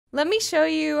Let me show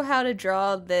you how to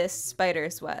draw this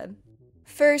spider's web.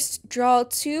 First, draw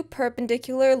two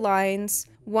perpendicular lines,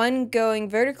 one going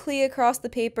vertically across the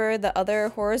paper, the other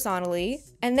horizontally.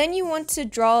 And then you want to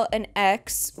draw an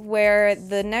X where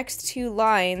the next two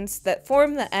lines that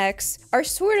form the X are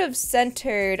sort of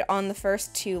centered on the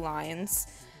first two lines.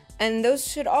 And those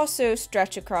should also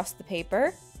stretch across the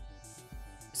paper.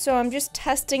 So I'm just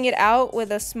testing it out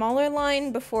with a smaller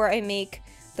line before I make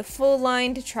the full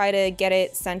line to try to get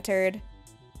it centered.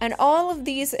 And all of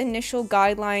these initial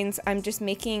guidelines I'm just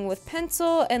making with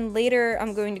pencil, and later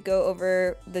I'm going to go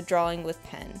over the drawing with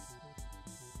pen.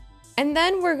 And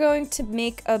then we're going to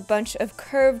make a bunch of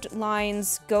curved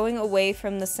lines going away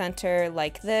from the center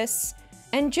like this,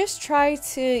 and just try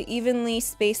to evenly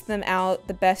space them out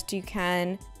the best you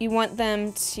can. You want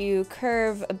them to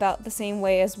curve about the same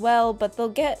way as well, but they'll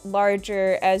get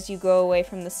larger as you go away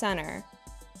from the center.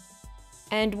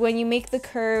 And when you make the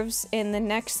curves in the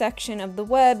next section of the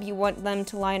web, you want them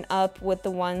to line up with the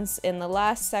ones in the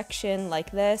last section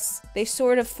like this. They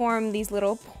sort of form these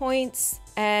little points,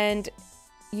 and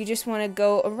you just want to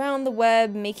go around the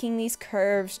web making these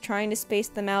curves, trying to space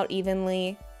them out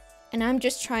evenly. And I'm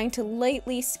just trying to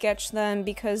lightly sketch them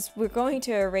because we're going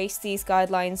to erase these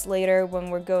guidelines later when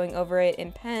we're going over it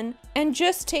in pen. And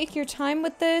just take your time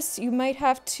with this. You might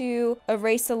have to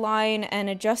erase a line and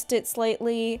adjust it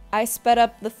slightly. I sped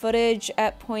up the footage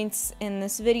at points in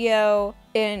this video,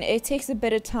 and it takes a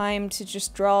bit of time to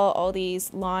just draw all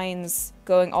these lines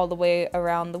going all the way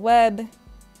around the web.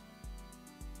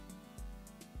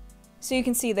 So you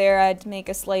can see there I had to make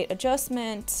a slight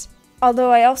adjustment.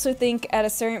 Although I also think at a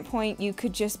certain point you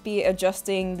could just be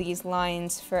adjusting these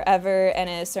lines forever, and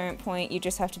at a certain point you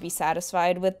just have to be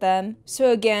satisfied with them.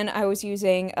 So again, I was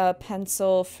using a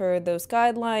pencil for those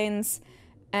guidelines,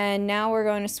 and now we're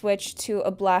going to switch to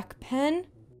a black pen.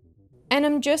 And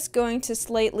I'm just going to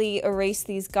slightly erase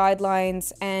these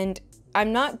guidelines, and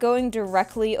I'm not going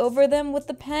directly over them with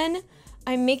the pen.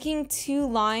 I'm making two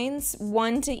lines,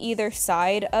 one to either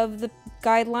side of the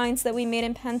guidelines that we made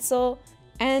in pencil,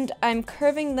 and I'm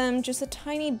curving them just a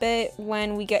tiny bit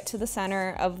when we get to the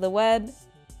center of the web.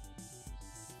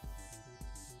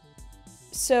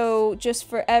 So just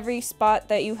for every spot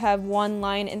that you have one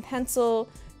line in pencil,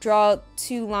 draw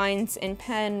two lines in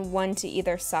pen, one to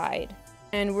either side.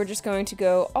 And we're just going to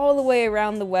go all the way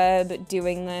around the web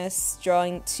doing this,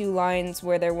 drawing two lines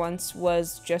where there once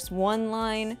was just one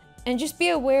line. And just be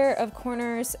aware of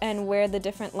corners and where the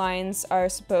different lines are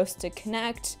supposed to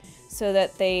connect so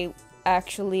that they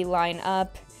actually line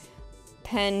up.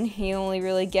 Pen, you only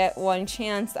really get one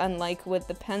chance, unlike with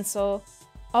the pencil.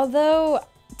 Although,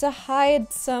 to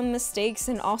hide some mistakes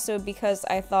and also because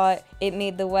I thought it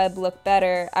made the web look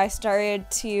better, I started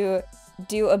to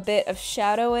do a bit of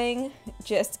shadowing,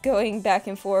 just going back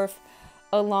and forth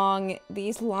along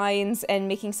these lines and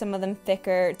making some of them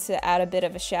thicker to add a bit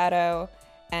of a shadow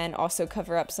and also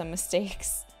cover up some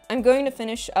mistakes. I'm going to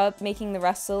finish up making the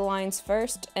rest of the lines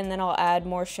first, and then I'll add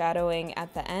more shadowing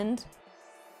at the end.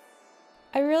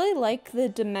 I really like the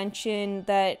dimension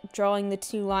that drawing the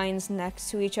two lines next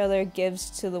to each other gives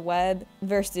to the web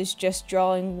versus just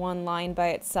drawing one line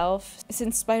by itself.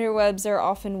 Since spider webs are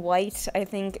often white, I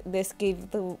think this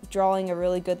gave the drawing a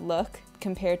really good look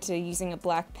compared to using a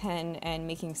black pen and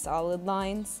making solid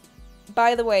lines.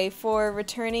 By the way, for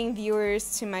returning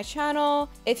viewers to my channel,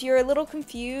 if you're a little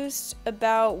confused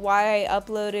about why I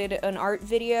uploaded an art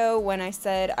video when I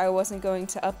said I wasn't going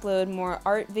to upload more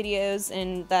art videos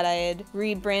and that I had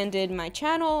rebranded my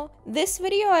channel, this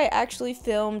video I actually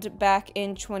filmed back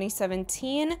in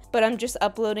 2017, but I'm just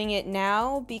uploading it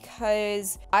now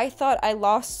because I thought I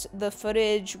lost the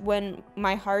footage when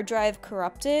my hard drive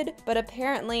corrupted, but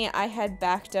apparently I had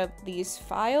backed up these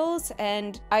files,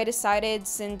 and I decided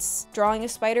since drawing a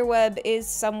spider web is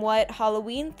somewhat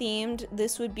Halloween themed,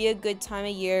 this would be a good time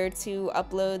of year to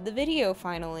upload the video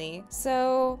finally.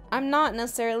 So I'm not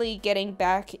necessarily getting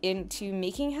back into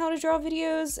making how to draw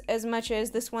videos as much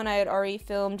as this one I had already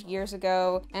filmed years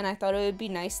ago, and I thought it would be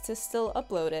nice to still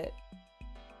upload it.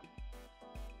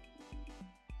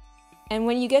 And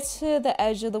when you get to the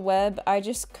edge of the web, I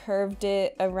just curved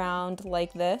it around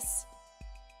like this.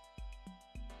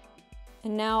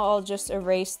 And now I'll just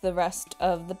erase the rest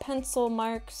of the pencil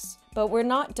marks. But we're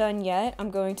not done yet.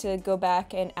 I'm going to go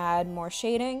back and add more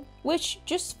shading, which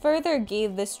just further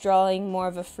gave this drawing more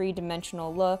of a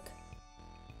three-dimensional look.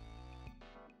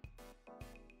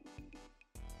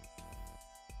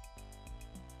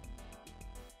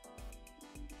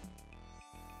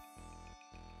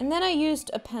 And then I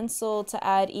used a pencil to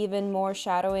add even more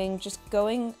shadowing, just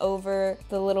going over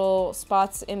the little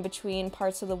spots in between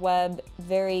parts of the web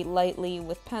very lightly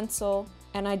with pencil.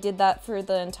 And I did that for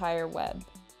the entire web.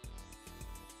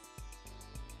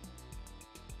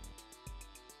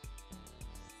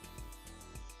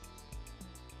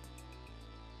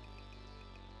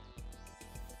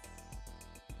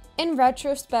 In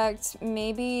retrospect,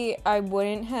 maybe I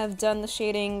wouldn't have done the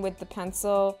shading with the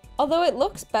pencil, although it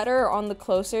looks better on the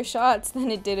closer shots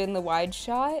than it did in the wide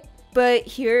shot. But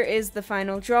here is the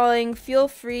final drawing. Feel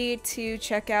free to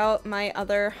check out my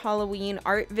other Halloween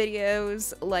art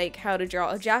videos, like how to draw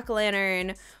a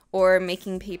jack-o'-lantern or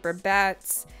making paper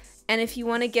bats. And if you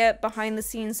want to get behind the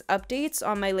scenes updates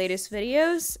on my latest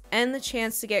videos and the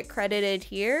chance to get credited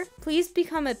here, please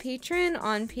become a patron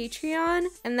on Patreon,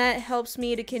 and that helps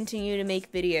me to continue to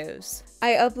make videos.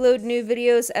 I upload new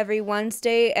videos every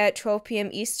Wednesday at 12 p.m.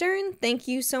 Eastern. Thank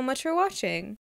you so much for watching.